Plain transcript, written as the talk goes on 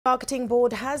Marketing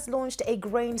Board has launched a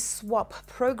grain swap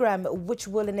program which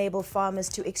will enable farmers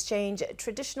to exchange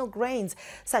traditional grains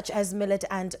such as millet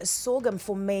and sorghum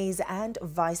for maize and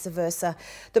vice versa.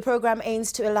 The program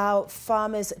aims to allow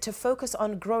farmers to focus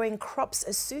on growing crops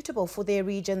suitable for their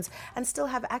regions and still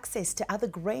have access to other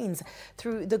grains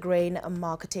through the Grain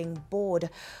Marketing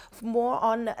Board. More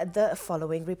on the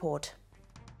following report.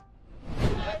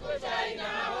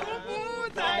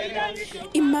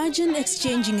 Imagine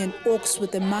exchanging an ox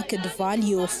with a market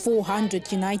value of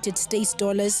 400 United States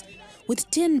dollars with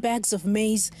 10 bags of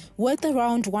maize worth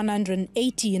around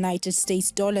 180 United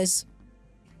States dollars.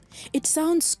 It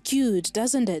sounds skewed,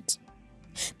 doesn't it?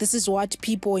 This is what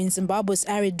people in Zimbabwe's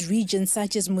arid regions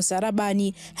such as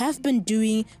Musarabani have been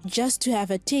doing just to have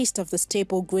a taste of the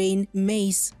staple grain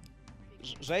maize.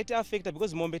 Zvaita affecta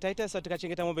because mombe taita sati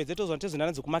kachengeta mombe dzetu zonte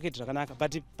zinanzo kumarket zvakanaka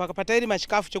but patairima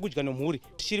chikafu chekudya nomhuri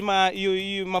tichirima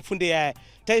iyo mapfunde yaya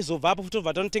taizobvapo futi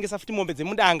tobva tanotengesa futi mombe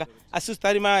dzemudanga asi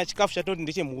tarima chikafu chatoti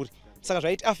ndechemhuri saka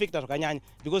zvaita affecta zvakanyanya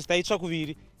because taitsva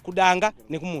kuviri kudanga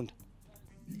nekumunda.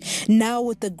 Now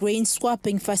with the grain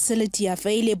swapping facility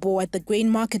available at the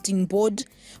Grain Marketing Board,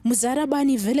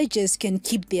 Musarabani villagers can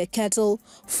keep their cattle,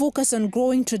 focus on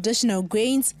growing traditional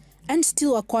grains and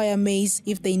still acquire maize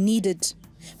if they need it.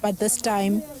 But this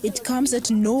time, it comes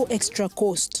at no extra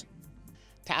cost.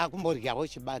 Zimbabwe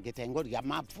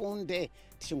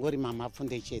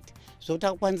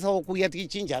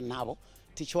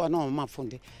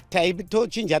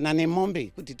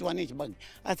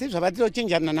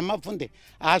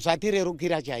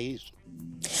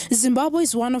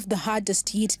is one of the hardest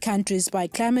hit countries by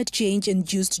climate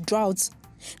change-induced droughts.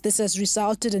 This has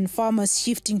resulted in farmers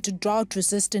shifting to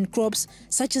drought-resistant crops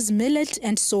such as millet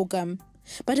and sorghum.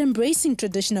 But embracing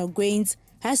traditional grains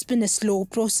has been a slow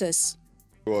process.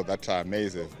 Well, that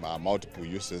maize has multiple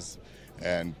uses,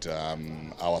 and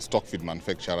our stock feed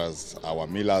manufacturers, our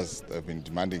millers, have been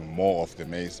demanding more of the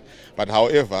maize. But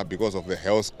however, because of the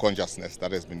health consciousness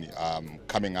that has been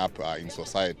coming up in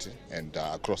society and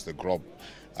across the globe,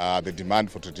 the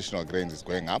demand for traditional grains is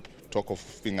going up. Talk of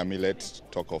finger millet,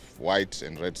 talk of white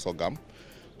and red sorghum,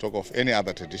 talk of any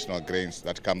other traditional grains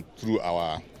that come through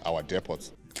our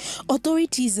depots.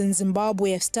 Authorities in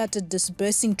Zimbabwe have started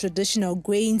disbursing traditional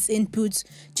grains inputs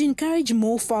to encourage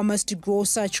more farmers to grow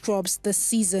such crops this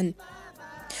season.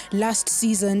 Last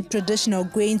season, traditional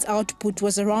grains output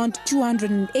was around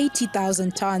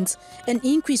 280,000 tons, an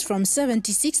increase from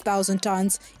 76,000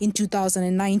 tons in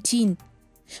 2019.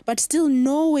 But still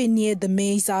nowhere near the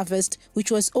maize harvest,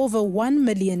 which was over 1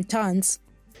 million tons.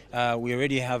 We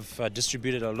already have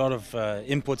distributed a lot of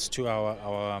inputs to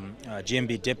our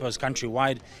GMB depots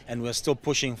countrywide, and we're still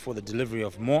pushing for the delivery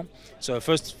of more. So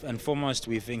first and foremost,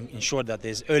 we've ensured that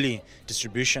there's early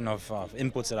distribution of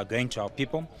inputs that are going to our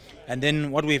people. And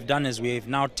then what we've done is we've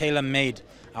now tailor-made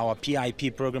our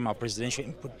PIP program, our Presidential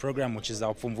Input Program, which is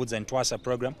our Pfumvudza and Twasa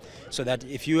program, so that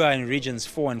if you are in regions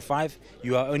 4 and 5,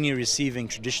 you are only receiving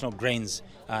traditional grains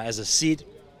as a seed.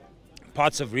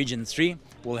 Parts of region 3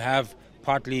 will have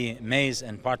partly maize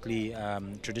and partly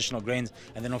traditional grains,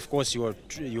 and then of course your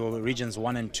regions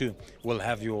 1 and 2 will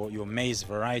have your maize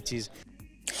varieties.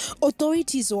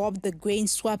 Authorities hope the grain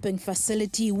swapping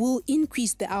facility will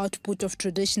increase the output of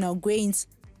traditional grains.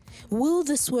 Will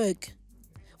this work?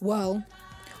 Well,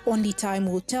 only time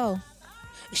will tell.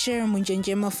 Sharon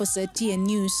Munjenjema for ZTN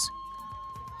News.